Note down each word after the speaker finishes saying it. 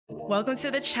Welcome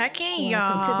to the check-in,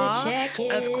 y'all. Welcome to the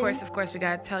check-in. Of course, we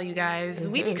gotta tell you guys,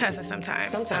 we be cussing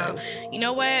sometimes. So, you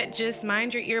know what? Just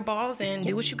mind your earballs and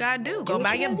do what you gotta do. Go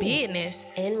about your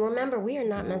business. And remember, we are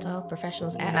not mental health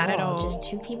professionals at all. Just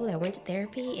two people that went to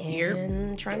therapy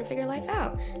and trying to figure life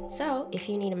out. So, if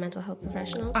you need a mental health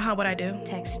professional, what I do?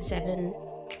 text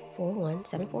 741.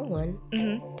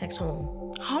 Text home.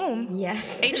 Home?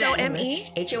 Yes. HOME?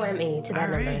 HOME to that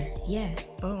number. Right. Yeah.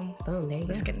 Boom. There you go.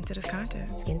 Let's get into this content.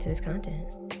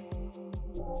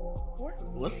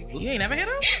 You ain't never hit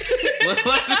him?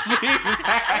 Let's just leave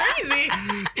that. Crazy.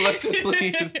 Let's just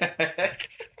leave that.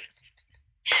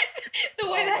 The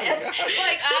way that is,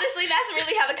 honestly, that's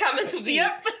really how the comments would be.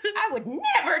 Yep. I would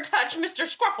never touch Mr.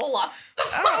 Scruffleluff.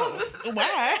 Oh,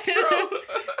 why?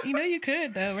 You know you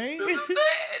could, though, right? This is the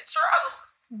intro.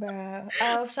 Bruh.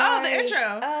 Oh, sorry. Oh, the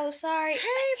intro. Oh, sorry.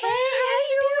 Hey, how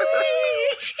you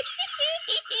doing?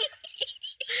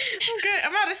 I'm good.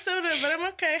 I'm out of soda, but I'm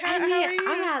okay. How are you?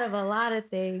 I'm out of a lot of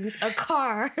things. A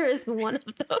car is one of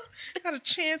those. Out of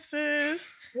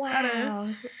chances.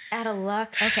 Wow. Out of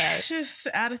luck. Okay. Just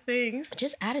out of things.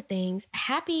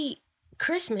 Happy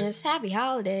Christmas. Happy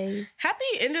holidays.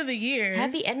 Happy end of the year.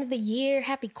 Happy end of the year.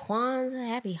 Happy Kwanzaa.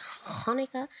 Happy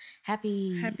Hanukkah.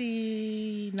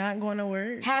 Happy not going to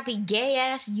work. Happy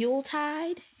gay-ass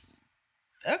Yuletide.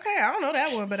 Okay, I don't know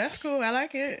that one, but that's cool. I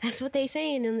like it. That's what they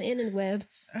saying in the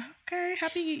interwebs. Okay,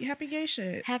 happy gay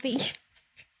shit. Happy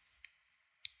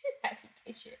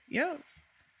gay shit. Yep.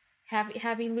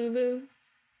 Happy Lulu.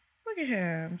 Look at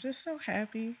him, just so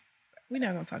happy. We're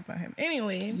not gonna talk about him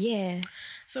anyway. Yeah.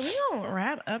 So we gonna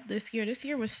wrap up this year. This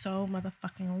year was so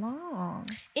motherfucking long.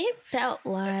 It felt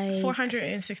like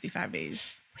 465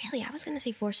 days. Really, I was gonna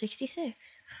say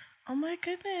 466. Oh my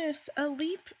goodness, a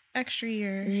leap extra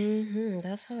year.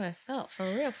 That's how I felt.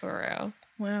 For real.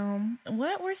 Well,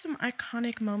 what were some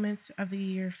iconic moments of the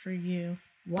year for you?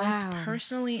 Wow. Both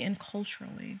personally and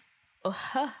culturally.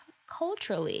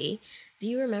 Culturally, do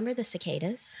you remember the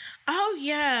cicadas? Oh,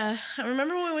 yeah. I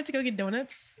remember when we went to go get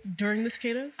donuts during the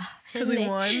cicadas? Because we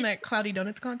won that Cloudy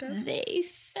Donuts contest. They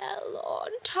fell on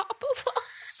top of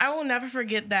us. I will never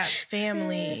forget that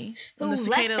family. Who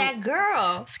left that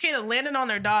girl? Cicada landed on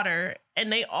their daughter, and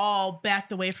they all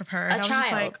backed away from her. And I was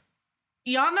just like,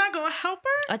 y'all not going to help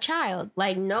her? A child.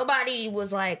 Like, nobody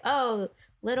was like, oh,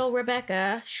 little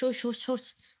Rebecca, shush.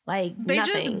 Like, they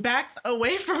nothing. just backed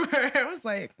away from her. I was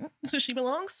like, she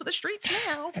belongs to the streets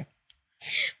now.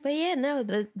 But yeah, no,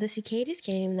 the cicadas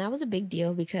came. That was a big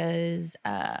deal because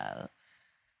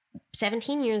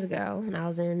 17 years ago, when I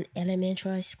was in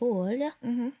elementary school,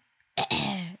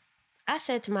 I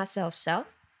said to myself,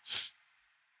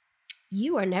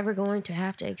 you are never going to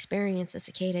have to experience a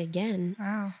cicada again.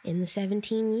 Wow. In the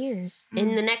 17 years.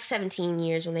 In the next 17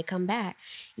 years when they come back,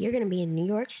 you're going to be in New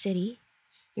York City.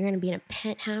 You're going to be in a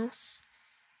penthouse.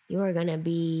 You are going to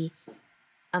be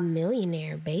a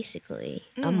millionaire, basically.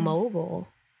 A mogul,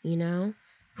 you know?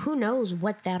 Who knows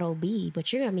what that'll be,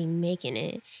 but you're going to be making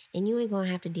it. And you ain't going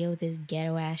to have to deal with this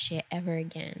ghetto-ass shit ever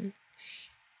again.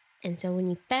 And so when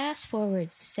you fast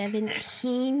forward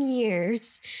 17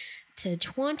 years to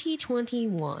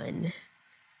 2021,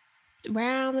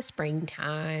 around the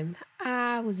springtime,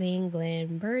 I was in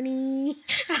Glen Burnie.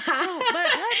 But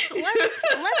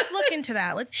let's look into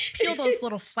that. Let's peel those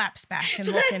little flaps back and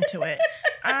look into it.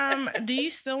 Do you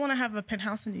still want to have a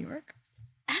penthouse in New York?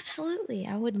 Absolutely.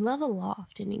 I would love a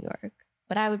loft in New York,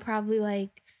 but I would probably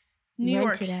New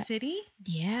York rent it out. City?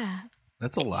 Yeah.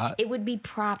 That's a lot. It would be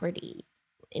property.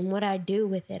 And what I do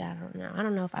with it, I don't know. I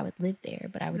don't know if I would live there,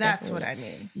 but I would. That's what I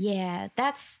mean. Yeah,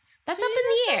 that's so up in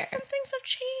the air. Some things have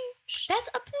changed. That's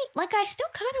up in the, I still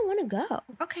kind of want to go.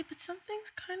 Okay, but some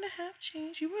things kind of have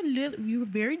changed. You were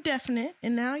very definite,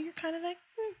 and now you're kind of like,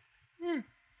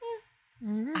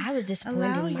 I was disappointed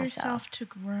Allow in myself. yourself to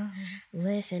grow.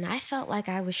 Listen, I felt like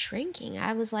I was shrinking.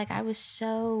 I was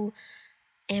so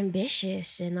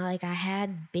ambitious, and I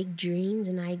had big dreams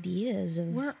and ideas of.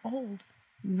 We're old.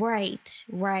 Right.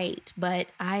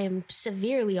 But I am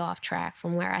severely off track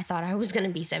from where I thought I was going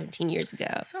to be 17 years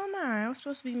ago. So am I. I was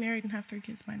supposed to be married and have 3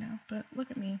 kids by now, but look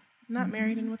at me. Not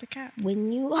married and with a cat.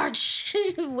 When you are...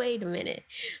 Wait a minute.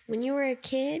 When you were a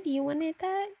kid, you wanted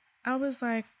that? I was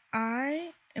like,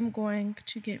 I am going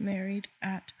to get married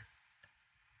I'm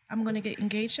going to get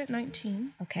engaged at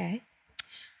 19. Okay.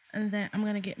 And then I'm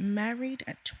going to get married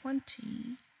at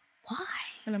 20. Why?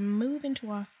 I'm going to move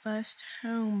into our first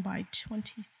home by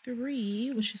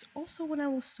 23, which is also when I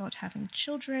will start having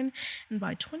children. And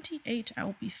by 28, I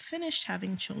will be finished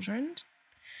having children.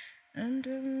 And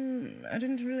I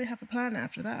didn't really have a plan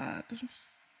after that.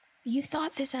 You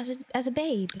thought this as a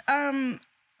babe?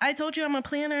 I told you I'm a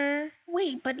planner.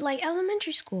 Wait, but like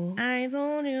elementary school. I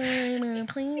told you I'm a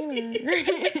planner.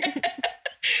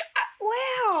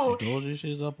 Wow. She told you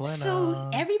she's a planner. So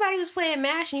everybody was playing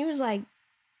MASH and you was like,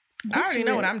 I already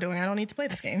know what I'm. I'm doing. I don't need to play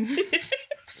this game.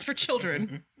 It's for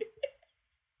children.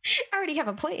 I already have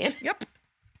a plan. Yep.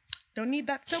 Don't need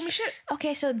that to tell me shit.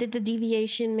 Okay, so did the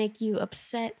deviation make you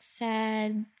upset,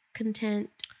 sad, content,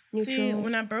 neutral? See,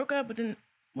 when I broke up with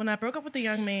the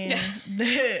young man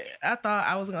that I thought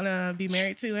I was gonna be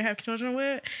married to and have children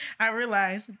with, I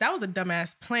realized that was a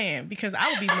dumbass plan because I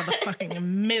would be motherfucking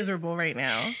miserable right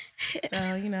now. So,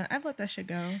 I've let that shit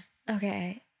go.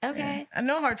 Okay. Yeah. I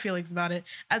know hard feelings about it.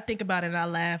 I think about it and I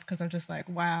laugh because I'm just like,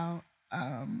 wow.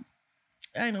 I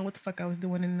don't know what the fuck I was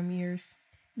doing in them years.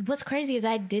 What's crazy is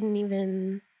I didn't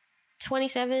even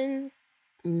 27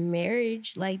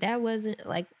 marriage, like that wasn't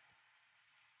like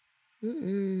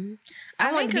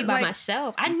I wanted to be by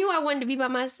myself. I knew I wanted to be by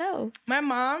myself. My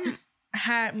mom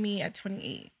had me at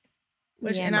 28,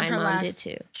 and my mom did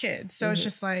too. Kid. So it's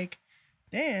just like,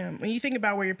 damn. When you think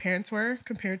about where your parents were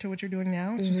compared to what you're doing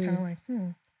now, it's just kind of like,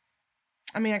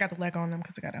 I mean, I got the leg on them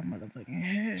because I got a motherfucking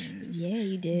head. Yeah,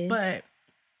 you did. But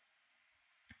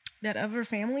that other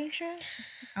family shit,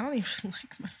 I don't even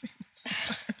like my family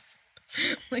sometimes.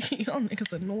 Like, y'all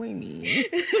niggas annoy me.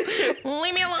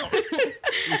 Leave me alone.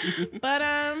 But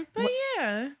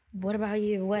yeah. What about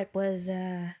you? What was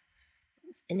an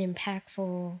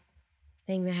impactful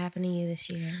thing that happened to you this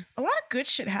year? A lot of good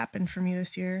shit happened for me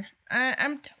this year.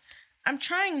 I'm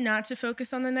trying not to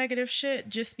focus on the negative shit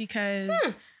just because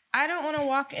I don't want to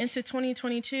walk into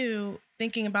 2022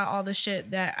 thinking about all the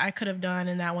shit that I could have done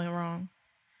and that went wrong.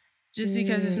 Just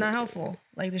because it's not helpful.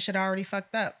 Like, the shit I already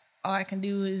fucked up. All I can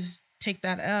do is take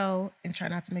that L and try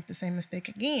not to make the same mistake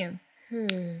again.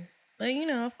 But,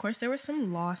 of course, there were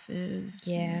some losses.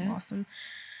 Yeah. Lost some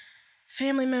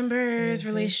family members,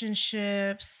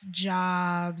 relationships,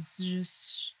 jobs,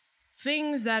 just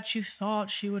things that you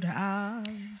thought you would have.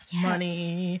 Yeah.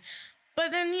 Money.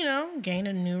 But then, gained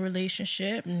a new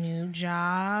relationship, new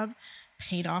job.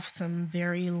 Paid off some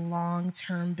very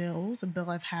long-term bills. A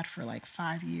bill I've had for like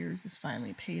 5 years is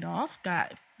finally paid off.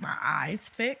 Got my eyes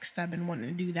fixed. I've been wanting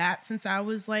to do that since I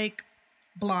was like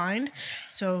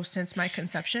some since my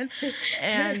conception.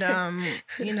 And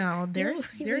there's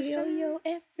some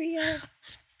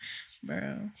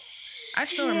bro. I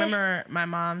still remember my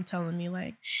mom telling me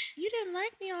like, you didn't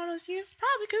like me all those years,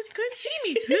 probably because you couldn't see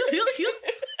me.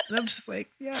 And I'm just like,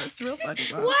 yeah, it's real funny,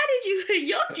 Mom. Why did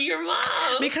you yuck your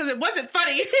mom? Because it wasn't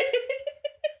funny.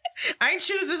 I ain't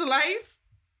choose this life.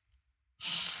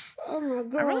 Oh my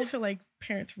God. I really feel like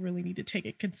parents really need to take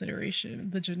into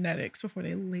consideration the genetics before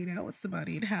they lay down with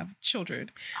somebody and have children.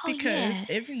 Because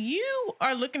if you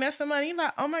are looking at somebody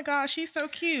like, oh my gosh, she's so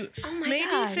cute. Oh my maybe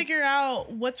God. figure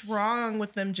out what's wrong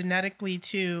with them genetically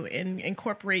too and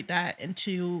incorporate that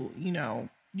into,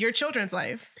 your children's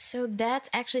life. So that's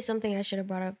actually something I should have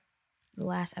brought up the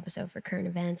last episode for current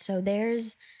events. So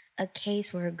there's a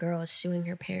case where a girl is suing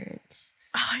her parents.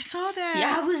 Oh, I saw that.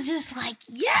 Yeah, I was just like,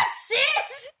 yes,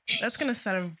 sis! That's going to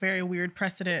set a very weird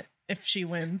precedent if she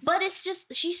wins. But it's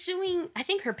just, she's suing, I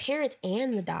think, her parents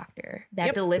and the doctor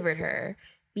that delivered her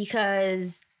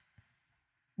because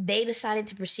they decided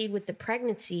to proceed with the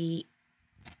pregnancy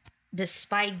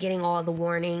despite getting all the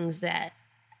warnings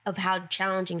of how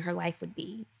challenging her life would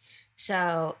be.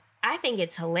 So I think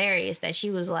it's hilarious that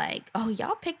she was like, oh,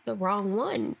 y'all picked the wrong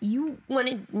one. You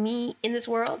wanted me in this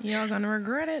world. Y'all gonna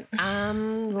regret it.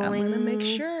 I'm going to make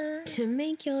sure to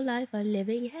make your life a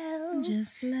living hell.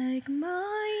 Just like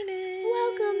mine is.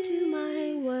 Welcome to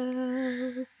my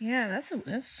world. Yeah, that's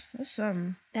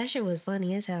That shit was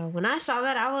funny as hell. When I saw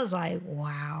that, I was like,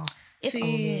 wow.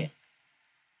 See,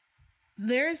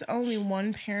 there's only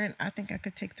one parent I think I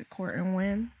could take to court and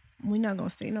win. We're not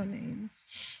gonna say no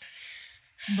names.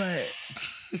 But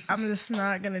I'm just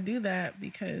not going to do that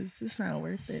because it's not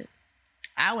worth it.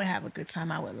 I would have a good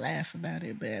time. I would laugh about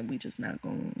it, but we just not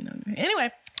going to,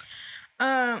 Anyway,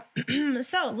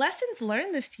 so lessons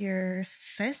learned this year,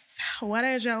 sis. What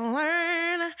did you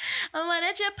learn? What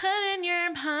did you put in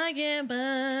your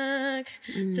pocketbook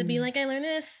to be like, I learned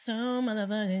this so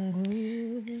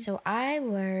motherfucking good? So I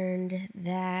learned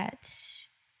that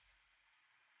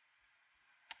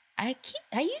I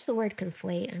use the word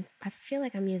conflate. I feel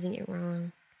like I'm using it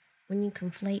wrong. When you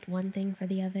conflate one thing for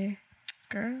the other.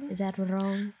 Girl. Is that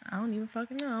wrong? I don't even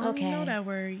fucking know. I don't even know that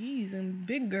word. You using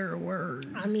bigger words.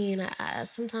 I mean,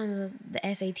 sometimes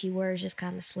the SAT words just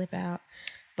kind of slip out.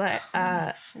 But,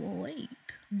 conflate.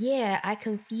 Yeah, I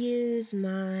confuse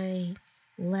my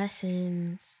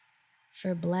lessons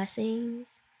for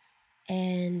blessings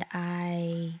And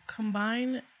I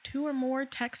combine 2 or more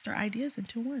text or ideas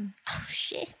into one. oh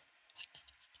shit.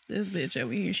 This bitch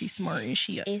over here, she's smart and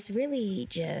she. It's really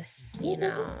just,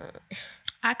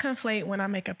 I conflate when I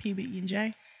make a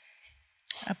PB&J.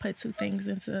 I put 2 things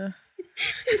into.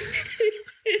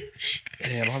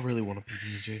 Damn, I really want a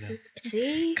PB&J now.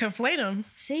 See? Conflate them.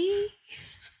 See?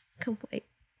 Complete.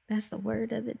 That's the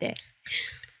word of the day.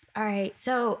 All right.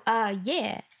 So, my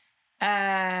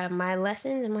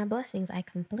lessons and my blessings, I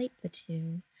conflate the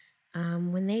 2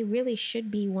 when they really should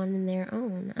be one in their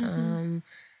own. Mm-hmm.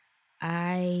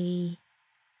 I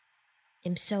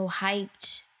am so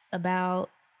hyped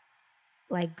about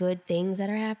like good things that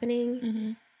are happening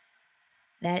Mm-hmm.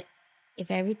 that if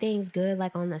everything's good,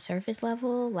 like on the surface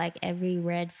level, like every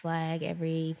red flag,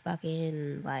 every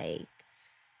fucking like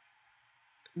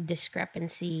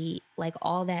discrepancy, like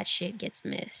all that shit gets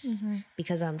missed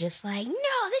because I'm just like, no,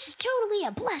 this is totally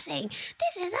a blessing.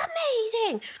 This is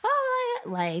amazing. Oh my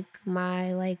God. Like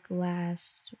my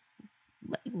last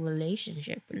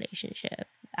relationship,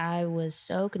 I was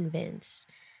so convinced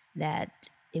that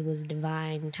it was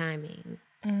divine timing,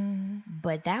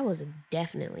 but that was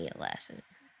definitely a lesson.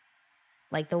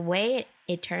 Like the way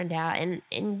it turned out, and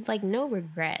like no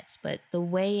regrets, but the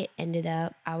way it ended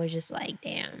up, I was just like,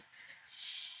 damn.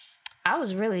 I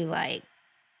was really like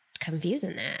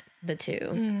confusing the 2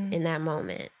 in that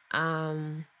moment.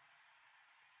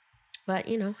 But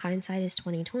hindsight is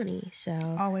 2020,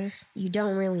 so Always. you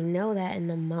don't really know that in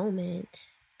the moment.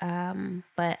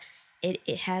 But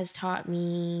it has taught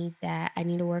me that I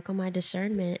need to work on my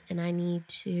discernment, and I need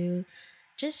to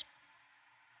just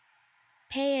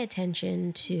pay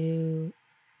attention to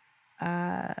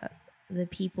the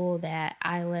people that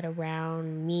I let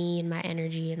around me and my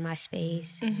energy and my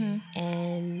space,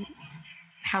 and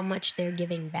how much they're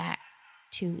giving back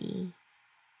to me.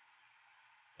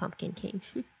 Pumpkin King.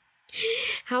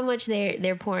 How much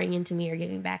they're pouring into me or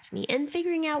giving back to me, and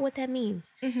figuring out what that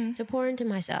means to pour into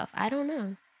myself. I don't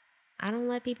know. I don't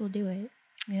let people do it.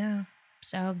 Yeah.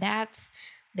 So that's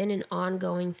been an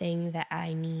ongoing thing that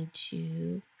I need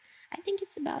to. I think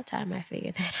it's about time I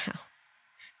figure that out.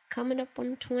 Coming up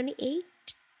on 28,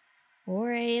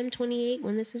 4 a.m. 28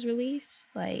 when this is released.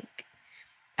 Like,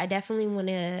 I definitely want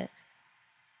to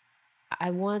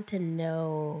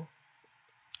know.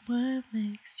 What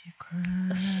makes you cry?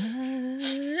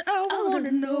 I want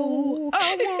to know.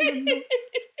 I want to know.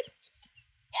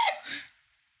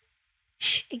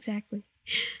 Exactly.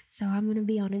 So I'm going to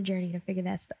be on a journey to figure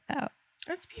that stuff out.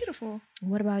 That's beautiful.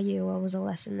 What about you? What was a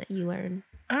lesson that you learned?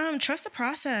 Trust the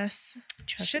process.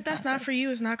 Trust Shit the that's not process. for you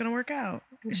is not going to work out.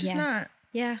 It's just not.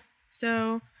 Yeah.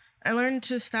 So I learned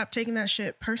to stop taking that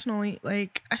shit personally.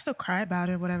 Like, I still cry about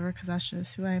it, whatever, because that's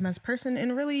just who I am as a person.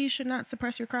 And really, you should not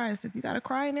suppress your cries. If you got to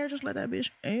cry in there, just let that bitch.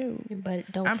 Ew.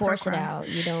 But don't I'm force it pro-cry. out.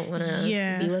 You don't want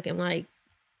to be looking like.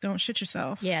 Don't shit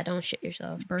yourself. Yeah, don't shit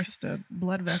yourself. Burst a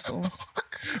blood vessel. But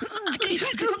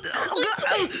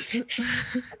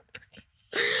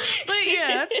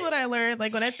yeah, that's what I learned.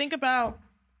 Like, when I think about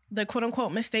the quote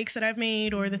unquote mistakes that I've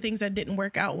made, or the things that didn't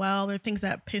work out well, or things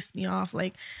that pissed me off,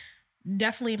 like,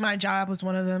 definitely my job was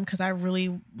one of them, because I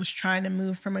really was trying to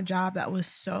move from a job that was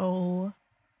so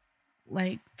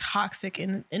like toxic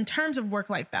in terms of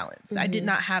work-life balance. I did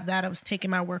not have that. I was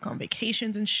taking my work on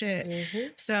vacations and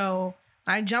shit. So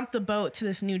I jumped the boat to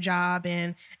this new job,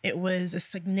 and it was a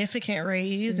significant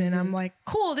raise. And I'm like,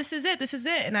 cool, this is it.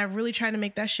 And I really tried to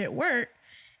make that shit work.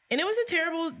 And it was a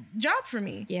terrible job for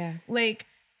me. Yeah. Like,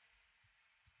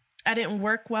 I didn't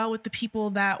work well with the people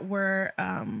that were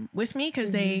with me,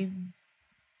 because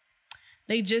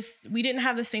we didn't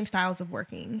have the same styles of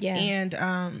working. Yeah.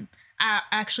 And I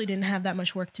actually didn't have that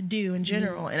much work to do in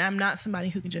general. And I'm not somebody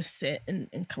who can just sit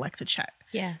and collect a check.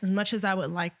 Yeah. As much as I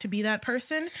would like to be that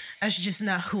person, that's just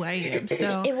not who I am.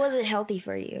 So it wasn't healthy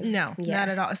for you. No, not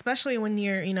at all. Especially when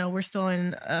we're still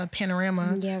in a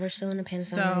panorama. Yeah, we're still in a panorama.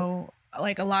 So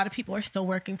like, a lot of people are still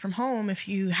working from home. If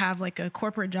you have like a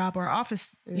corporate job or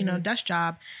office, desk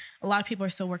job, a lot of people are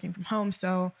still working from home.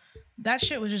 So that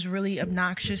shit was just really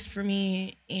obnoxious for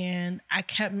me. And I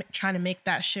kept trying to make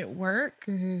that shit work.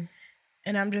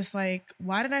 And I'm just like,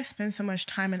 why did I spend so much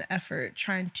time and effort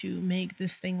trying to make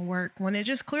this thing work when it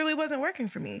just clearly wasn't working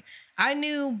for me? I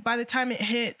knew by the time it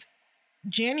hit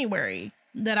January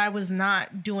that I was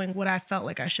not doing what I felt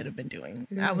like I should have been doing.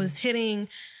 I was hitting,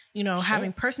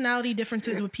 having personality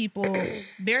differences with people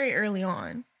very early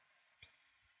on.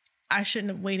 I shouldn't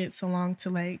have waited so long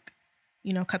to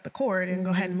cut the cord and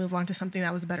go ahead and move on to something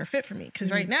that was a better fit for me.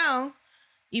 Because right now,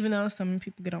 even though some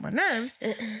people get on my nerves,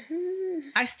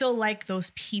 I still like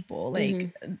those people.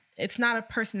 Like, it's not a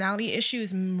personality issue.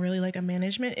 It's really like a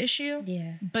management issue.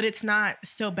 Yeah. But it's not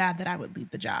so bad that I would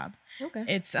leave the job. Okay.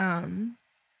 It's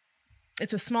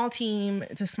a small team.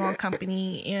 It's a small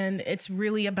company, and it's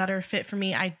really a better fit for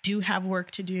me. I do have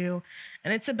work to do,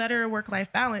 and it's a better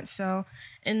work-life balance. So,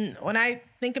 and when I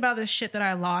think about the shit that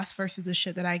I lost versus the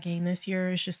shit that I gained this year,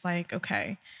 it's just like,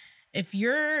 okay, if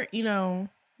you're,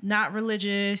 not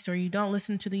religious, or you don't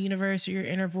listen to the universe or your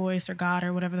inner voice or God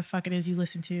or whatever the fuck it is you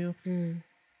listen to,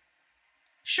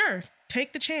 sure,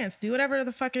 take the chance. Do whatever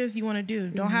the fuck it is you want to do.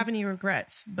 Don't have any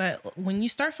regrets. But when you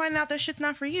start finding out that shit's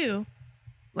not for you,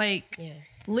 like,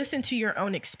 listen to your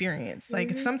own experience.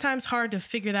 Like, it's sometimes hard to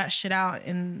figure that shit out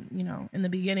in the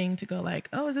beginning, to go like,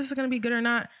 oh, is this going to be good or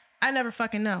not? I never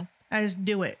fucking know. I just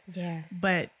do it. Yeah.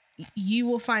 But you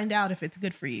will find out if it's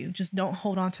good for you. Just don't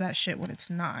hold on to that shit when it's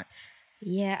not.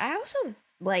 Yeah, I also,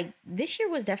 like, this year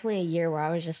was definitely a year where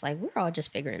I was just like, we're all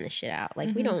just figuring this shit out.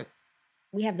 Like,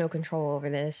 we have no control over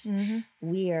this.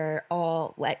 We are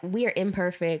all, like, we are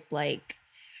imperfect. Like,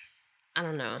 I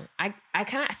don't know. I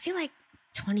feel like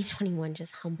 2021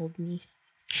 just humbled me.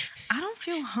 I don't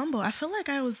feel humble. I feel like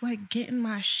I was, like, getting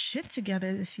my shit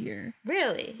together this year.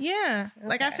 Really? Yeah. Okay.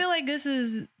 Like, I feel like this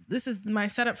is my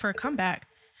setup for a comeback.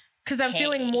 Because I'm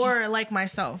feeling more like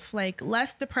myself. Like,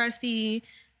 less depressy.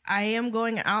 I am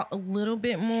going out a little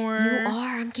bit more. You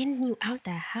are. I'm getting you out the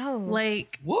house.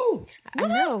 Like, woo! I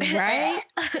know, right?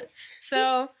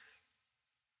 So,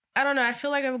 I don't know. I feel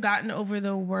like I've gotten over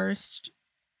the worst,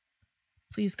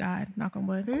 please God, knock on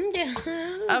wood,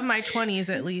 of my 20s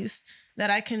at least,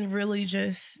 that I can really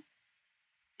just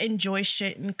enjoy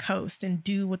shit and coast and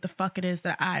do what the fuck it is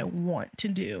that I want to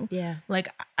do. Yeah.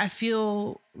 Like, I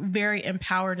feel very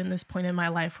empowered in this point in my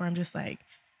life where I'm just like,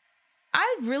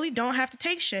 I really don't have to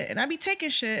take shit, and I be taking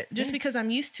shit just because I'm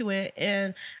used to it.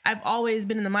 And I've always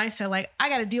been in the mindset, like, I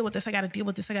got to deal with this. I got to deal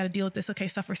with this. I got to deal with this. Okay.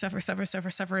 Suffer. It's going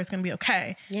to be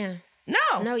okay. Yeah.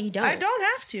 No, you don't. I don't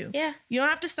have to. Yeah. You don't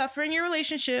have to suffer in your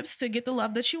relationships to get the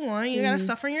love that you want. You got to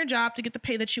suffer in your job to get the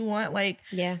pay that you want. Like,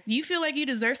 you feel like you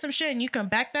deserve some shit and you can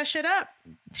back that shit up.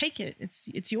 Take it.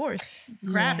 It's yours.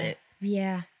 Grab it.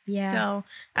 Yeah. Yeah. So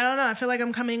I don't know. I feel like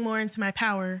I'm coming more into my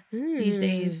power these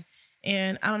days.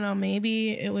 And I don't know, maybe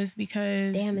it was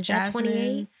because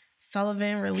Jasmine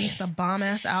Sullivan released a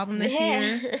bomb-ass album this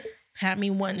year. Had me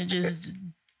wanting to just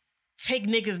take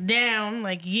niggas down.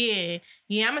 Like, yeah,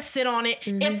 I'm going to sit on it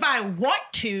if I want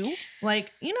to.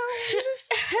 Like, it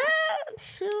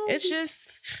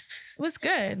was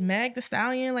good. Meg Thee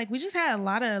Stallion, like, we just had a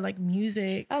lot of, like,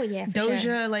 music. Oh, yeah, for Doja,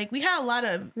 sure. Like, we had a lot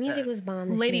of music was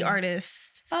bomb this lady year.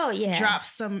 artists. Oh, yeah. Drop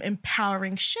some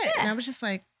empowering shit. Yeah. And I was just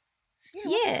like,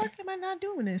 why the fuck am I not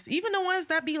doing this? Even the ones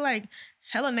that be like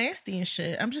hella nasty and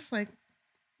shit. I'm just like,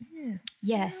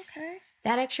 yes. Okay.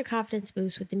 That extra confidence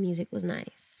boost with the music was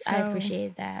nice. So, I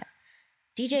appreciated that.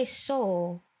 DJ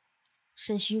Soul,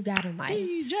 since you got a mic.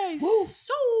 DJ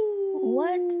Soul.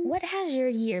 What has your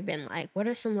year been like? What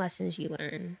are some lessons you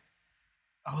learned?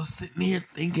 I was sitting here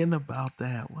thinking about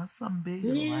that. What's some big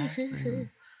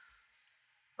lessons?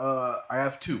 I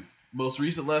have two. Most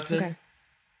recent lesson.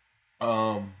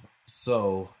 Okay.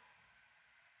 So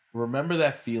remember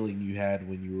that feeling you had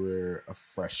when you were a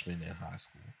freshman in high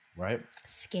school, right?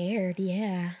 Scared,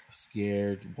 yeah.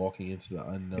 Scared, walking into the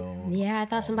unknown. Yeah, I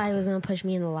thought somebody was going to push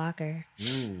me in the locker.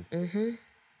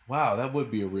 Wow, that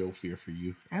would be a real fear for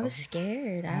you. I was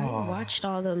scared. I watched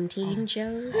all them teen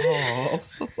shows. Oh, I'm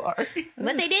so sorry.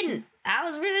 But they didn't. I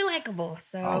was really likable.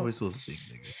 So I always was a big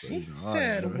nigga, so you know.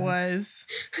 Said was.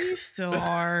 You still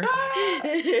are.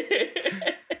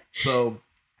 So,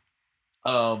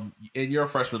 and you're a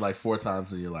freshman like 4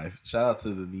 times in your life. Shout out to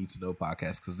the Need to Know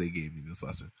podcast because they gave me this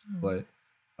lesson. But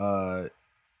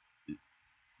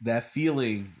that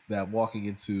feeling that walking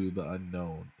into the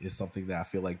unknown is something that I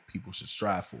feel like people should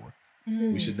strive for.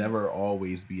 We should never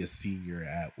always be a senior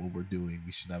at what we're doing.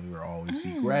 We should never always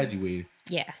be graduated.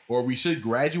 Yeah. Or we should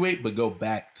graduate but go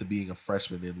back to being a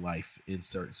freshman in life in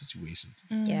certain situations.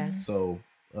 Yeah. So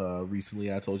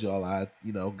recently I told y'all I,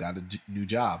 got a new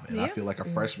job, and I feel like a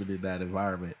freshman in that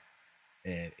environment,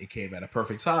 and it came at a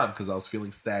perfect time because I was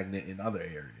feeling stagnant in other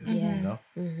areas.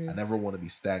 I never want to be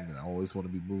stagnant. I always want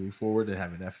to be moving forward and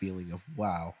having that feeling of,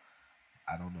 wow,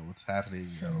 I don't know what's happening.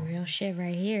 Some real shit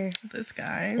right here. This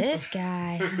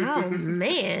guy. Oh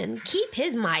man, keep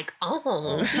his mic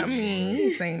on. I mean,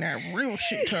 he's saying that real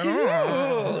shit to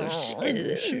us.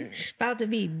 Shit. About to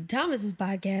be Thomas's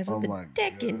podcast with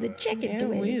the check-in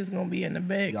twins. We just gonna be in the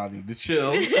back. Y'all need to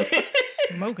chill.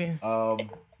 Smoking.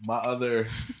 My other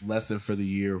lesson for the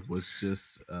year was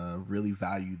just really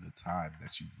value the time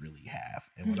that you really have.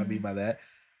 And what I mean by that,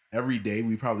 every day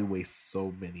we probably waste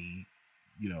so many,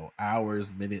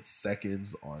 hours, minutes,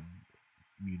 seconds on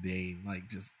mundane, like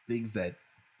just things that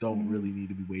don't really need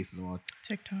to be wasted on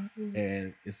TikTok.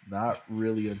 And it's not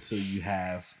really until you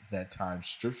have that time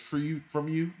stripped from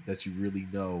you that you really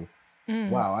know,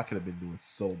 wow, I could have been doing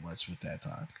so much with that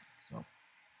time. So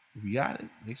if you got it,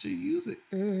 make sure you use it.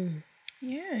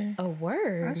 Yeah. A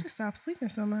word. I should stop sleeping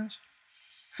so much.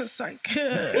 It's like,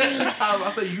 I was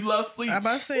about to say, you love sleep. I'm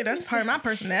about to say, that's part of my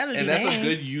personality. And that's a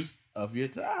good use of your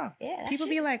time. Yeah. People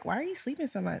be like, why are you sleeping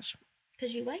so much?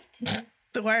 Because you like to.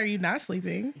 So why are you not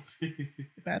sleeping?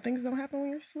 Bad things don't happen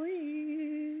when you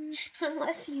sleep.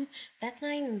 That's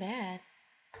not even bad.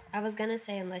 I was going to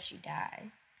say unless you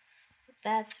die.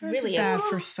 That's really bad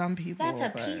for some people. That's a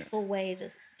peaceful way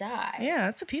to die. Yeah,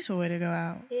 it's a peaceful way to go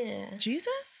out. Yeah.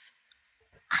 Jesus?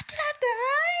 Did I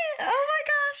die? Oh my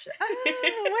gosh.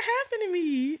 What happened to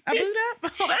me? I blew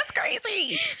up? Oh, that's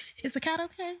crazy. Is the cat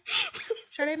okay?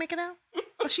 Should I make it out?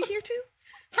 Oh, she here too?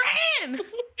 Fran! What's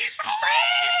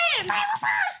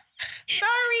up?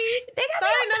 Sorry,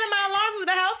 none of my alarms in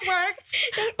the house worked.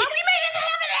 But we made it to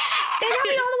heaven. They got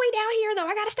me all the way down here, though.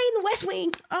 I gotta stay in the West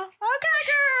Wing. Oh, okay,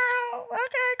 girl.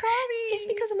 Okay, call me. It's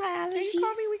because of my allergies. Can you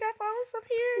call me? We got phones up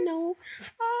here. No.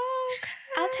 Okay.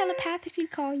 I'll telepathically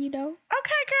call you, though.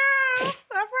 Okay, girl.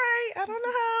 All right. I don't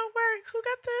know how it works.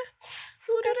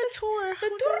 Who did the tour?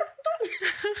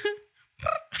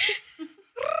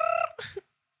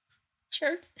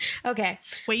 Sure. Okay.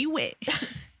 Where you at?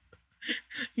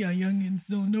 Y'all youngins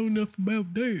don't know nothing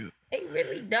about that. They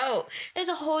really don't. There's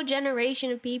a whole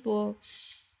generation of people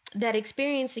that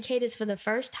experienced cicadas for the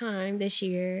first time this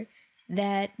year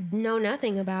that know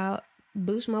nothing about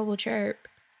Boost Mobile Chirp.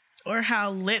 Or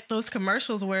how lit those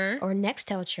commercials were. Or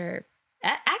Nextel Chirp.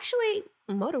 Actually,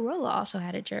 Motorola also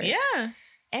had a chirp. Yeah.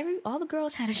 All the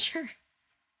girls had a chirp.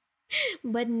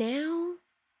 But now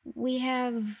we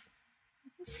have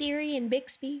Siri and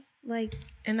Bixby.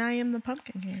 And I am the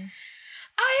Pumpkin King.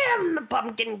 I am the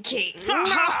Pumpkin King. All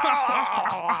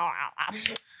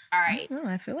right. Well,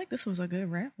 I feel like this was a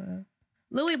good wrap up.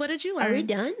 Louis, what did you learn? Are we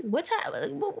done?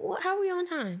 How are we on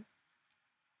time?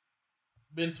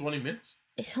 Been 20 minutes.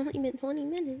 It's only been 20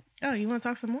 minutes. Oh, you want to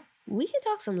talk some more? We can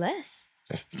talk some less.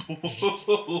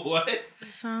 What?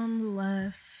 Some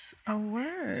less. A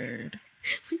word.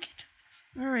 We can talk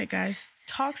some. All right, guys.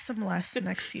 Talk some less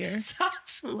next year. Talk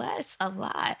some less a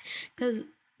lot. Because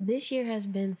this year has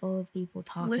been full of people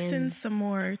talking. Listen some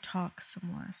more. Talk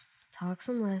some less. Talk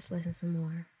some less. Listen some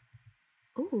more.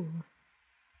 Ooh.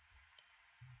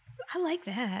 I like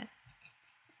that.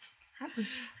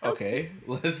 Okay,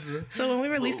 listen. So when we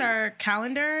release our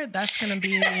calendar, that's going to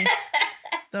be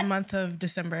the month of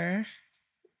December.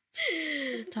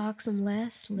 Talk some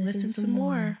less, listen some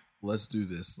more. more. Let's do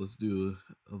this. Let's do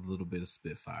a little bit of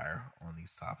spitfire on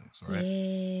these topics, all right?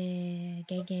 Yeah,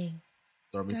 gang.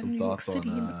 Throw me some thoughts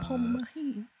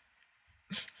on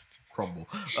Crumble.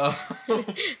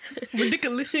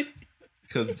 Ridiculous.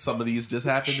 Because some of these just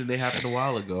happened and they happened a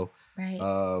while ago. Right.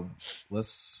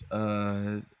 Let's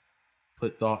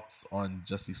put thoughts on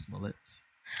Jussie Smollett.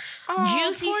 Oh,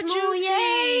 Juicy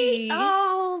Smollett.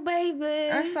 Oh,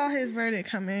 baby. I saw his verdict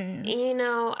come in.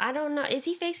 I don't know. Is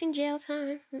he facing jail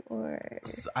time or?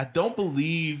 I don't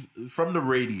believe from the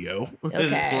radio.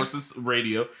 Okay. Sources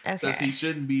radio says Okay. he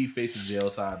shouldn't be facing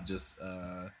jail time. Just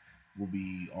will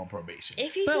be on probation.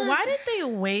 But why did they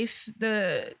waste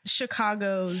the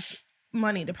Chicago's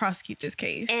money to prosecute this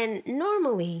case? And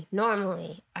normally,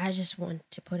 I just want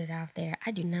to put it out there.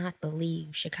 I do not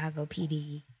believe Chicago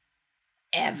PD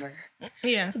ever.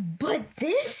 Yeah. But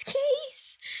this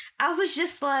case, I was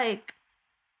just like,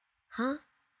 huh?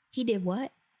 He did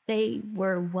what? They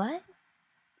were what?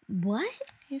 What?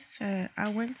 He said, I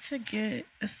went to get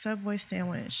a Subway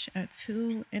sandwich at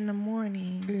 2 a.m.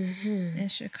 in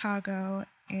Chicago,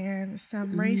 and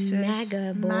some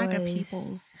racist MAGA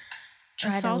peoples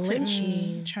tried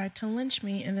to lynch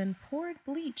me, and then poured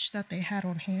bleach that they had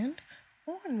on hand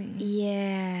on me.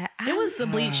 Yeah. It was the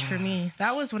bleach for me.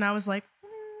 That was when I was like,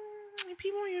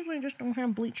 people usually just don't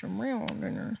have bleach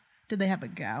around. Did they have a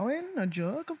gallon, a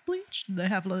jug of bleach? Did they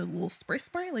have a little spray?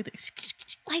 Like,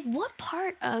 what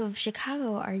part of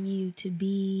Chicago are you to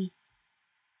be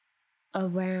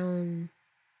around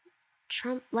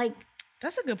Trump? Like,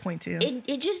 that's a good point too.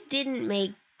 It just didn't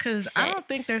make because I don't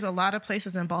think there's a lot of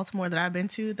places in Baltimore that I've been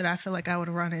to that I feel like I would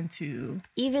run into.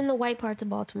 Even the white parts of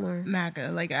Baltimore.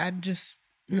 MAGA. Like, I just,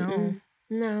 no.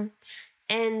 No.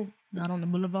 And not on the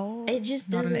boulevard. It just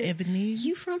doesn't. Not on the Ebony.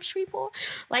 You from Shreveport?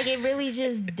 Like, it really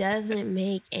just doesn't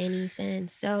make any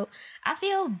sense. So I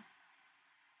feel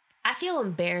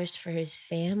embarrassed for his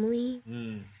family.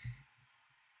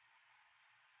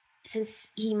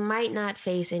 since he might not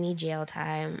face any jail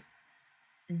time,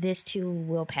 this too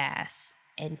will pass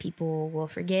and people will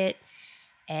forget.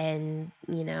 And,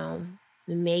 you know,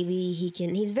 maybe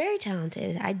he's very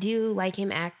talented. I do like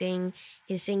him acting.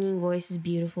 His singing voice is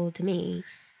beautiful to me.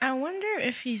 I wonder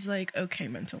if he's like okay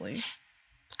mentally.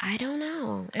 I don't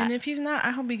know. And if he's not,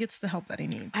 I hope he gets the help that he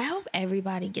needs. I hope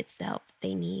everybody gets the help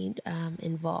they need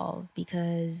involved,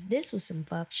 because this was some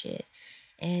fuck shit.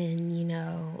 And, you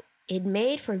know, it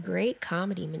made for great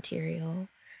comedy material.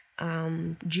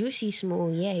 Juicy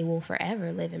Smollett will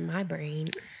forever live in my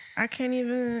brain. I can't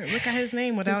even look at his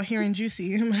name without hearing Juicy.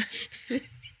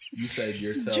 You said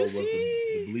your tell was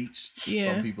the bleach.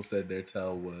 Yeah. Some people said their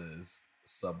tell was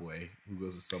Subway. Who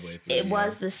goes to Subway at 3 a.m.? It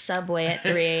was the Subway at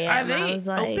 3 a.m. Are they I was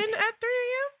like, open at 3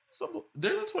 a.m.?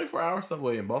 There's a 24-hour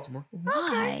Subway in Baltimore. Why?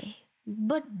 Okay.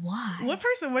 But why? What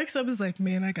person wakes up and is like,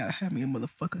 man, I gotta have me a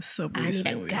motherfucking Subway I need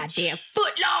sandwich. a goddamn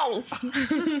foot long.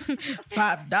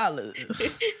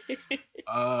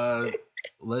 $5.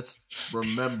 Let's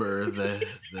remember the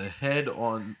hair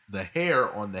on the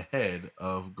head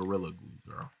of Gorilla Glue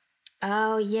Girl.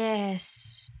 Oh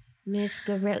yes, Miss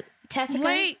Gorilla Tessica.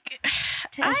 Like,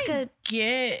 Tessica.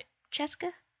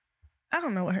 Cheska? I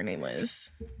don't know what her name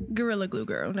is. Gorilla Glue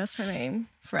Girl. That's her name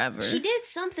forever. She did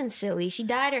something silly. She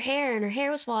dyed her hair and her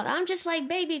hair was falling. I'm just like,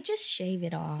 baby, just shave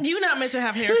it off. You're not meant to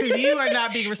have hair because you are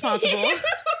not being responsible.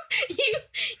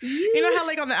 You know how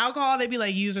like on the alcohol they be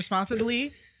like, use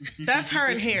responsibly? That's her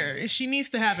and hair. She needs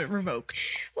to have it revoked.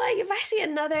 Like if I see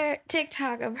another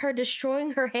TikTok of her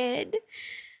destroying her head,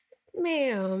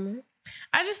 ma'am.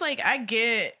 I just like, I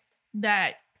get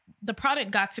that the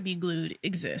product got to be glued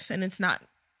exists and it's not,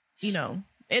 you know,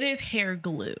 it is hair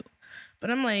glue.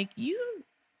 But I'm like,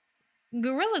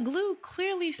 Gorilla Glue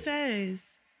clearly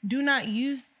says do not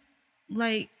use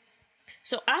like.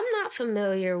 So I'm not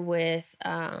familiar with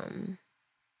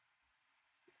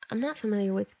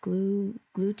glue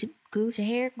to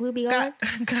hair. Glue be gone.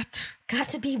 Got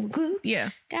to be glued. Yeah.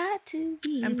 Got to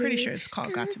be. I'm pretty sure it's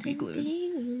called got to be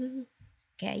glued.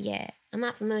 Okay, yeah. I'm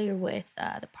not familiar with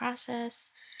the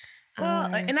process.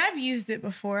 Well, and I've used it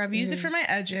before. I've used it for my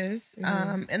edges,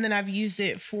 and then I've used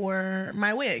it for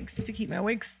my wigs to keep my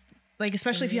wigs, like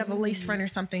especially if you have a lace front or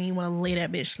something, you want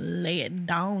to lay it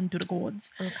down to the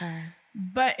cords. Okay.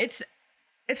 But it's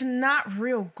not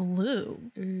real glue.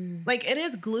 Like it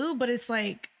is glue, but it's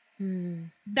like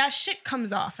that shit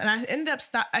comes off, and I ended up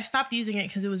I stopped using it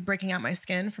because it was breaking out my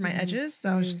skin for my edges.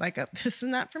 So I was just like, this is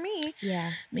not for me.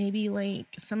 Yeah, maybe like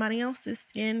somebody else's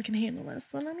skin can handle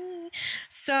this one on me.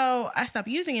 So I stopped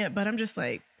using it, but I'm just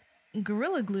like,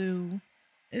 Gorilla Glue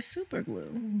is super glue.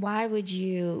 Why would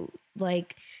you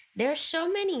like? There's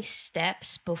so many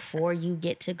steps before you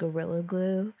get to Gorilla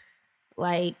Glue,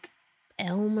 like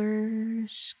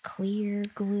Elmer's clear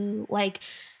glue, like.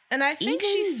 And I think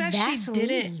she said Vaseline. She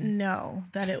didn't know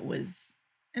that it was.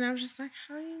 And I was just like,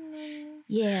 how do you know?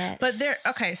 Yeah. But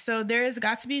so there's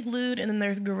got to be glued, and then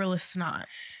there's Gorilla Snot.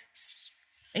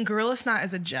 And Gorilla Snot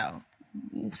is a gel.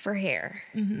 For hair.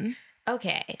 Mm-hmm.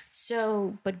 Okay.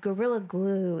 So, but Gorilla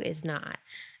Glue is not.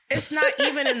 It's not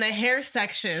even in the hair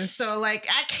section. So, like,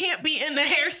 I can't be in the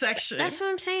hair section. That's what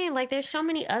I'm saying. Like, there's so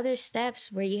many other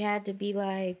steps where you had to be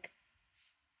like,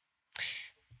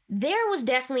 there was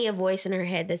definitely a voice in her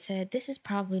head that said, this is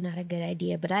probably not a good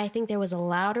idea. But I think there was a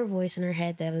louder voice in her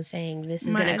head that was saying, this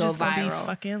is going to go viral. Gonna be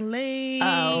fucking late.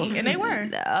 Oh. And they were.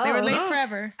 No. They were late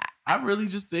forever. I really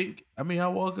just think, I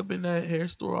walk up in that hair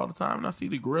store all the time and I see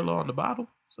the gorilla on the bottle.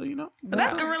 So, you know. But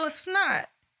that's Gorilla Snot.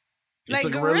 It's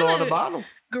like a gorilla on the bottle.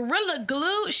 Gorilla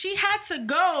Glue, she had to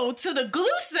go to the glue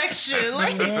section.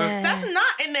 Like, that's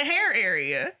not in the hair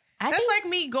area. That's like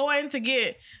me going to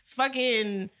get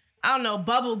fucking... I don't know,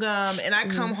 bubble gum, and I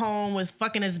come home with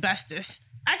fucking asbestos.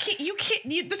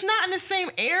 That's not in the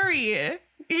same area.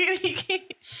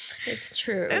 It's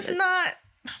true. It's not,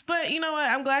 but you know what?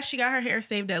 I'm glad she got her hair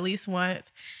saved at least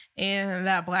once. And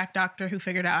that black doctor who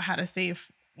figured out how to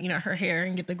save, her hair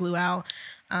and get the glue out.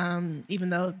 Even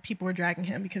though people were dragging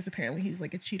him because apparently he's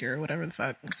like a cheater or whatever the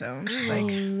fuck. So I'm just like,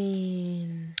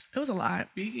 it was a lot.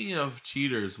 Speaking of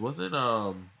cheaters, wasn't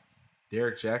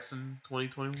Derek Jackson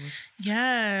 2021?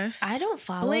 Yes. I don't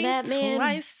follow that man.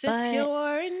 Twice if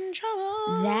you're in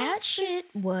trouble. That shit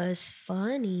was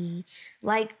funny.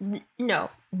 Like, no.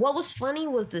 What was funny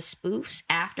was the spoofs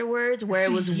afterwards where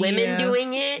it was women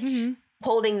doing it,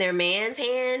 holding their man's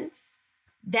hand.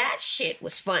 That shit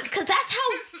was fun. Because that's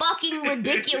how fucking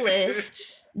ridiculous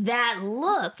that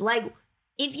looked. Like,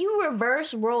 if you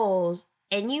reverse roles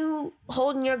and you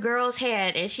holding your girl's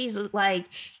hand and she's like,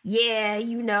 yeah,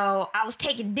 you know, I was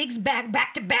taking dicks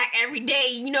back to back every day,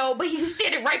 you know, but he was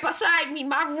standing right beside me,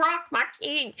 my rock, my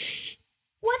king.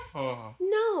 What?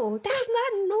 No, that's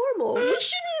not normal. We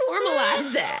shouldn't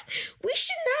normalize that. We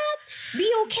should not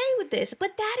be okay with this.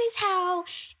 But that is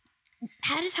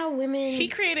how women... He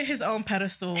created his own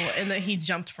pedestal and then he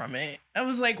jumped from it. I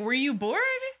was like, were you bored?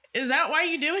 Is that why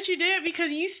you did what you did?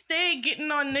 Because you stay getting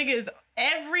on niggas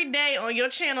every day on your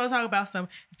channel talk about stuff.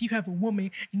 If you have a woman,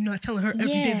 you're not telling her every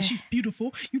day that she's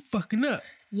beautiful, you fucking up.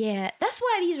 Yeah, that's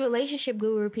why these relationship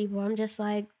guru people, I'm just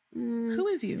like... Who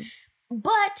is you?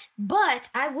 But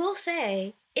I will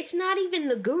say, it's not even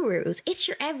the gurus. It's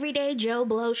your everyday Joe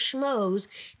Blow schmoes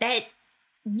that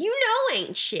you know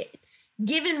ain't shit.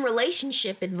 Giving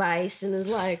relationship advice and is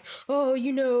like, oh,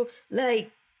 you know,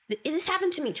 like, this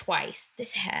happened to me twice.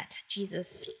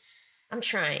 Jesus. I'm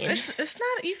trying. It's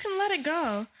not, you can let it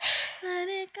go. Let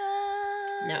it go.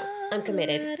 No, I'm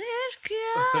committed. Let it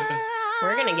go.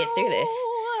 We're going to get through this.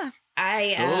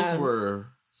 Those were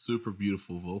super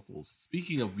beautiful vocals.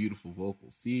 Speaking of beautiful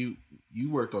vocals, see, you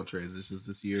worked on transitions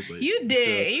this year, but you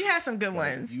did. You had some good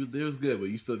ones. It was good, but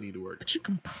you still need to work. But you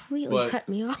completely cut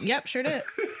me off. Yep, sure did.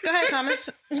 Go ahead, Thomas.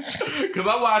 Because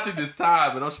I'm watching this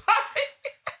time, and I'm trying.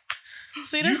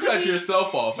 See, you cut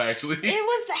yourself off, actually. It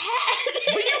was the hat.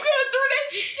 But you could have threw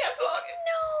that. You kept talking.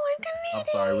 No, I'm committed. I'm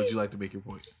sorry. Would you like to make your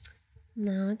point?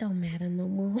 No, it don't matter no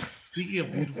more. Speaking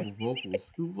of beautiful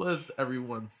vocals, who was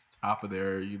everyone's top of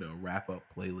their, wrap-up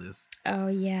playlist? Oh,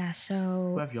 yeah,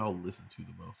 so... Who have y'all listened to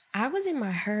the most? I was in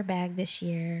my her bag this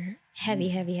year. Heavy.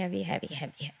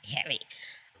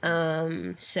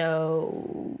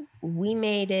 So we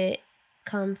made it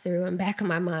come through, and back in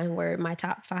my mind were my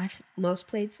top 5 most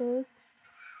played songs.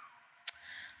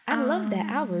 I loved that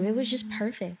album. It was just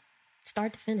perfect.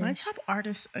 Start to finish. My top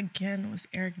artist again was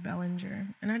Eric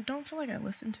Bellinger, and I don't feel like I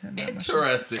listened to him that much.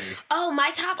 Interesting. Oh,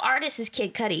 my top artist is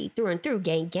Kid Cudi, through and through,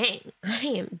 gang. I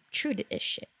am true to this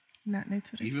shit. Not new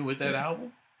to this. Even with that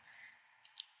album?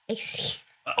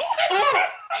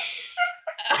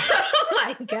 Oh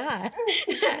my God.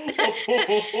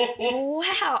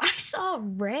 Wow, I saw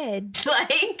red.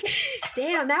 Like,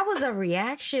 damn, that was a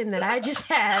reaction that I just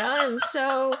had. I'm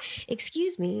so,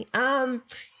 excuse me.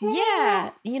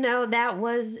 Yeah, that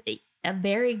was a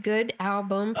very good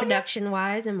album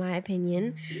production-wise, in my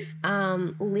opinion.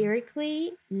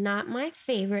 Lyrically, not my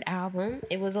favorite album.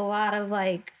 It was a lot of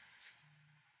like,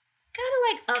 kind of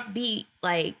like upbeat,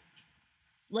 like,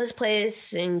 let's play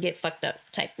this and get fucked up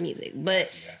type music.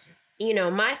 But,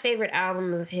 my favorite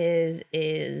album of his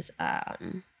is,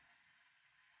 Man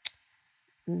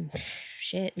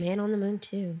on the Moon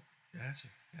 2. Gotcha.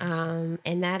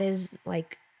 And that is,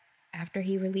 like, after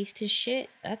he released his shit,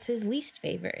 that's his least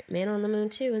favorite. Man on the Moon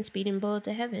 2 and Speeding Bullet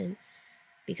to Heaven.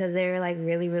 Because they were, like,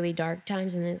 really, really dark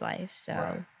times in his life. So,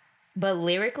 right. But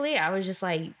lyrically, I was just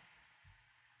like,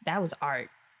 that was art.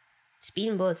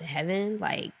 Speeding Bullet to Heaven,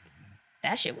 like,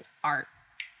 that shit was art.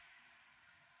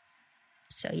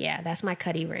 So yeah, that's my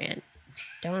Cudi rant.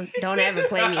 Don't ever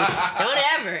play me. Don't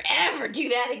ever do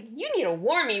that. You need to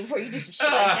warn me before you do some shit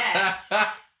like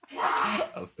that. I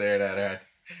was staring at her.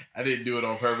 I didn't do it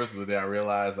on purpose, but then I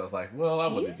realized I was like, well, I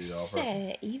wouldn't do it on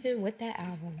purpose. Even with that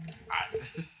album.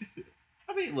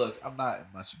 I mean, look, I'm not in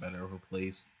much better of a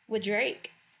place. With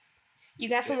Drake? You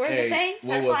got some words to say?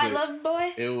 Certified Lover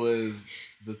Boy? It was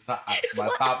the top. My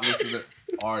top listener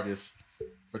artist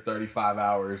for 35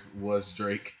 hours was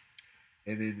Drake.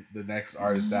 And then the next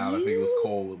artist down, I think it was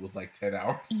Cole. It was like 10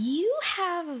 hours. You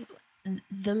have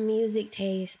the music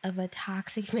taste of a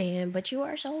toxic man, but you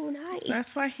are so nice.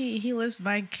 That's why he lives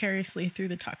vicariously through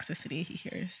the toxicity he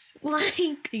hears. Like,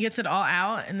 he gets it all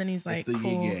out, and then he's like, the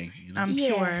cool, yin yang, I'm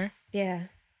pure. Yeah.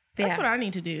 That's what I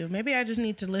need to do. Maybe I just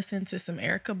need to listen to some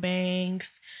Erica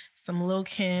Banks, some Lil'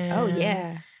 Kim. Oh,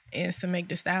 yeah. And some Meg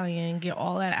Thee Stallion, get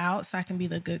all that out so I can be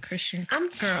the good Christian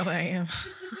girl I am.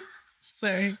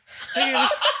 Sorry. And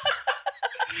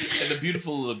the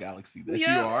beautiful little galaxy that you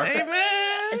are.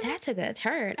 Amen. That took a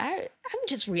turn. I'm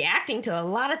just reacting to a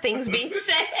lot of things being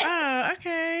said. Oh,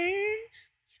 okay.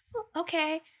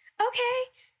 Okay.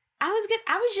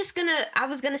 I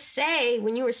was gonna say,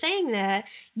 when you were saying that,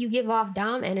 you give off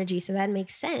Dom energy, so that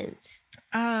makes sense.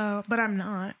 Oh, but I'm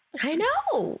not. I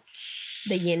know.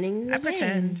 The yin and the yang.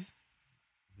 Pretend.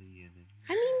 I mean,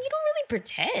 you don't really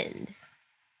pretend.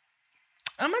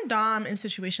 I'm a dom in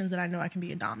situations that I know I can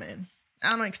be a dom in. I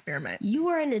don't experiment. You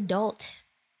are an adult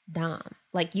dom.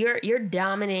 Like, you're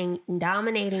dominating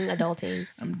adulting.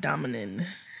 I'm dominant.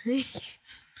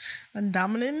 A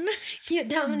dominant. You're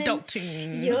dominant.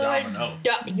 Adulting.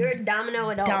 You're a domino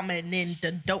adult. Dominant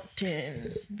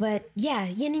adulting. But yeah,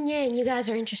 yin and yang, you guys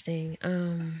are interesting.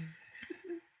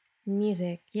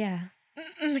 Music, yeah.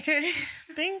 Okay,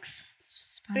 thanks.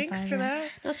 Spotify Thanks for that.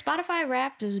 No, Spotify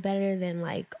Wrapped was better than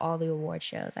like all the award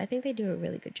shows. I think they do a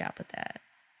really good job with that.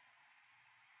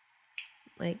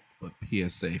 Like, but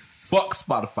PSA, fuck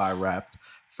Spotify Wrapped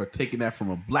for taking that from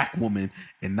a black woman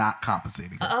and not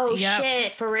compensating her. Oh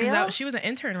shit, for real? She was an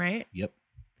intern, right? Yep.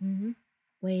 Mm-hmm.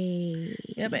 Wait.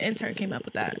 Yeah, but intern came up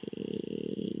with that.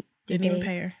 Didn't even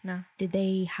pay her. No. Did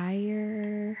they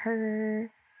hire her?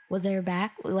 Was there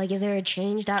is there a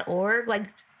change.org? Like,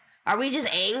 are we just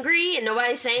angry and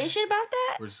nobody's saying shit about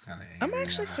that? We're just kind of angry. I'm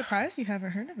actually surprised you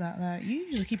haven't heard about that. You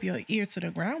usually keep your ear to the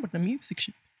ground with the music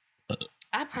shit.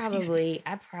 I probably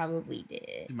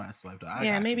did. You might have swiped.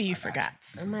 Yeah, maybe you forgot.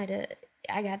 I might have.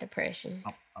 I got depression.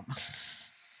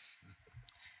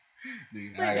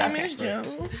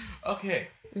 Okay.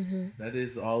 Mm-hmm. That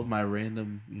is all my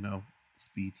random,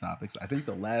 speed topics. I think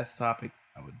the last topic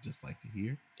I would just like to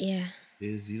hear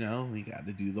is, we got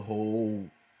to do the whole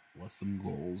what's some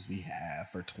goals we have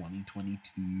for 2022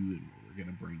 and what we're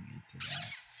going to bring into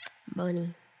that.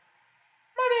 Money.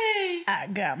 I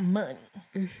got money.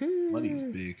 Mm-hmm. Money is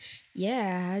big.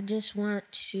 Yeah, I just want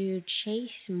to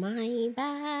chase my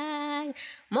bag.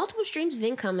 Multiple streams of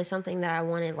income is something that I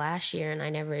wanted last year and I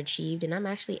never achieved. And I'm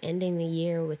actually ending the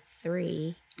year with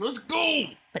 3. Let's go.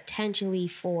 Potentially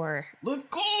 4. Let's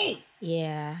go.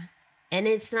 Yeah. And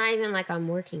it's not even like I'm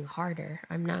working harder.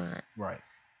 I'm not. Right.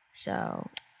 So.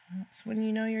 That's when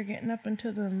you know you're getting up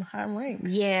into the high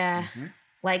ranks. Yeah. Mm-hmm.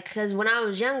 Like, because when I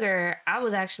was younger, I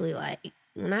was actually like,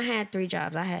 when I had 3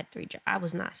 jobs, I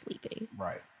was not sleeping.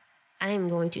 Right. I am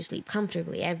going to sleep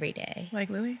comfortably every day. Like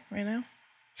Lily right now?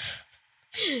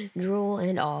 Drool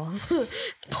and all.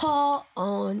 Paw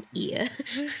on ear.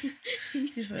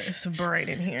 It's bright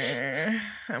in here.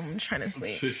 I'm trying to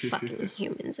sleep. Fucking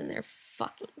humans and their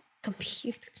fucking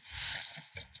computers.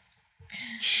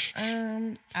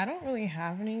 I don't really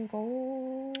have any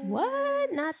goals.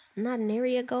 What? Not an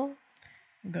area goal?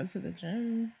 Go to the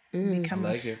gym. Become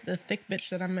the thick bitch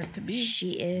that I'm meant to be.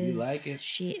 She is. You like it?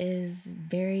 She is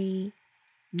very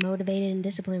motivated and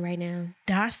disciplined right now.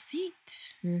 That's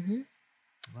it. Mm-hmm.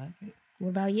 I like it. What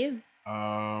about you?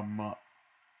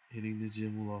 Hitting the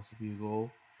gym will also be a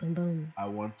goal. Boom, boom. I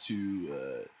want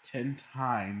to 10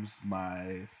 times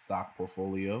my stock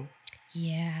portfolio.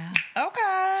 Yeah.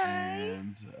 Okay.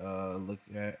 And look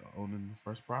at owning the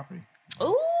first property.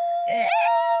 Ooh.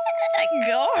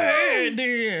 Go ahead,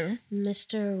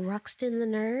 Mr. Ruxton the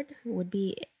Nerd would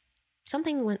be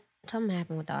something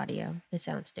happened with the audio. It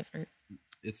sounds different.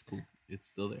 It's cool. It's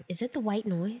still there. Is it the white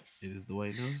noise? It is the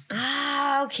white noise.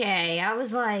 Ah, okay. I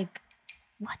was like,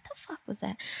 what the fuck was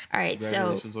that? All right,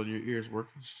 congratulations on your ears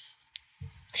working.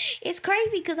 It's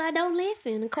crazy because I don't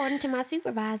listen, according to my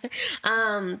supervisor.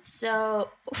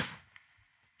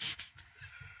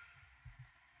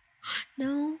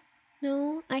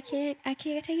 No, I can't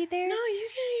take it there. No, you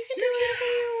can do whatever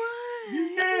you want. You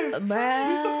can.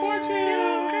 We support you.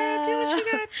 Girl, do what you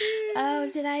gotta do. Oh,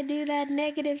 did I do that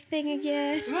negative thing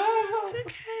again? No. It's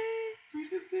okay. We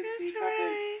just didn't see It's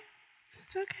something.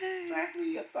 It's okay. Smack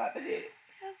me upside the head.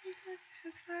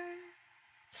 It's fine.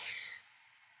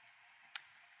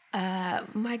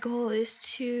 My goal is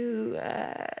to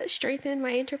strengthen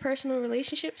my interpersonal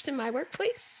relationships in my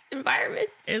workplace environment.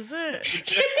 Is it?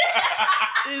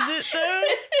 Is it though?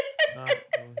 No, go ahead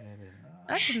and.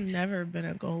 That's never been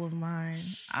a goal of mine.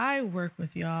 I work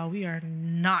with y'all. We are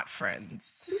not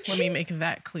friends. Let me make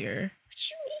that clear. What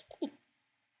you mean?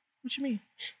 What you mean?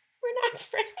 We're not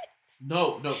friends.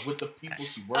 No, with the people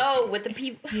she works with. Oh, with the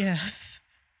people. Yes.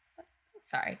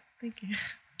 Sorry. Thank you.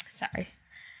 Sorry.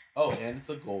 Oh, and it's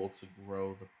a goal to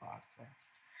grow the podcast.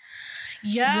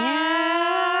 Yeah.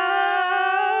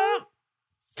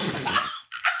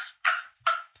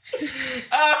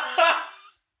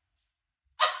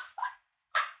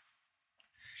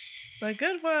 It's a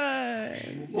good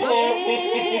one.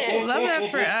 Yeah. Love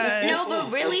that for us. No,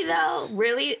 but really though,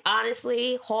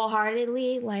 honestly,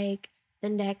 wholeheartedly, like the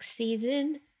next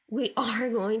season, we are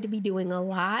going to be doing a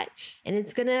lot, and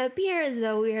it's going to appear as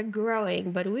though we are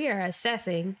growing, but we are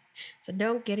assessing. So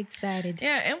don't get excited.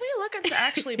 Yeah, and we looking to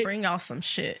actually bring y'all some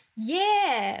shit.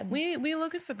 Yeah. We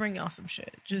looking to bring y'all some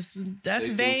shit. Just that's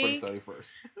Stay vague. tuned for the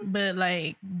 31st. But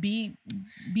like be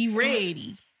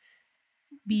ready.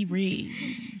 Be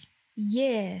ready.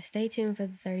 Yeah, stay tuned for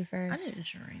the 31st. I need a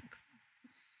drink.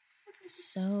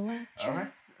 So all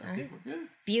right. I think we're good.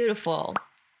 Beautiful.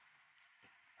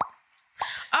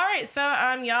 All right, so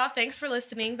y'all, thanks for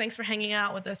listening. Thanks for hanging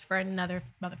out with us for another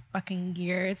motherfucking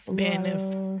year. It's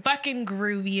been fucking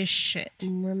groovy as shit.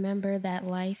 Remember that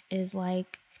life is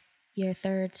like your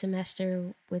third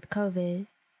semester with COVID.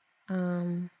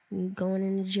 You going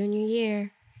into junior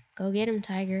year. Go get him,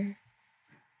 Tiger.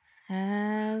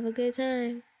 Have a good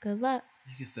time. Good luck.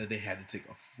 Nigga said they had to take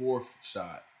a fourth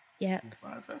shot. Yep. So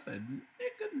I said,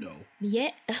 nigga, no.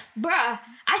 Yeah. Bruh,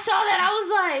 I saw that. I was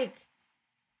like,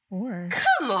 4.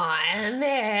 Come on,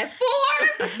 man.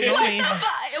 4? What the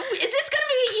fuck? Is this going to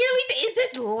be a yearly thing? Is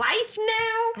this life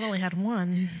now? I only had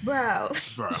 1. Bro.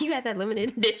 You had that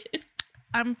limited edition.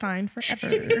 I'm fine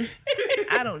forever.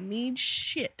 I don't need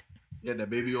shit. You had the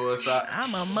baby oil shot?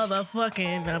 I'm a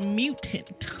motherfucking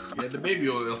mutant. You had the baby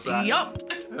oil shot? Yup.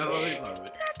 I love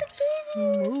it.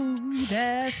 Smooth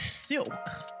as silk.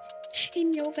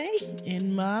 In your vein.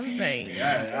 In my veins. All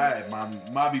right,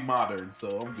 mommy modern,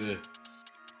 so I'm good.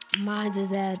 Mine's is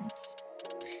that.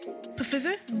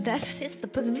 Pafizzy? That's it's the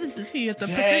pafizzy. You get the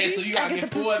Hey, pafizzy? so you gotta get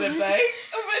 4 of them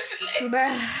things eventually.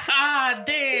 Bruh. Ah,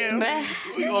 damn.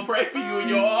 Bruh. We gonna pray for you and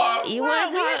your arm. You Wow,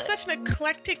 want we to are such an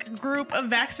eclectic group of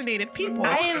vaccinated people.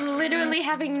 I am literally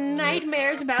having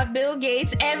nightmares about Bill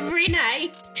Gates every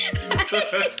night.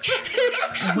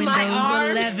 Windows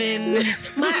 11.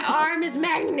 My arm is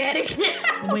magnetic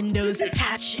now. Windows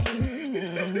patching.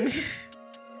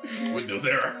 Windows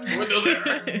error.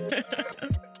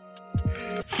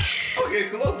 Okay,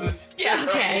 close this. Yeah,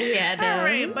 okay, yeah, no. All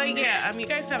right, but yeah, you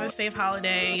guys have a safe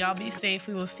holiday. Y'all be safe.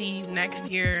 We will see you next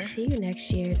year. See you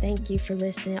next year. Thank you for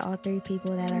listening. All 3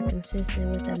 people that are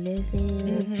consistent with the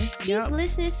listens. Keep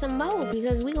listening some more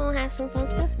because we're going to have some fun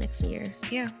stuff next year.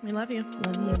 Yeah, we love you.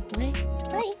 Love you.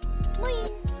 Bye. Bye.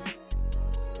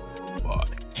 Bye.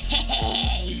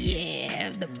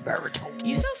 Yeah, the bird.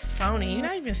 You so phony. You're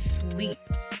not even asleep.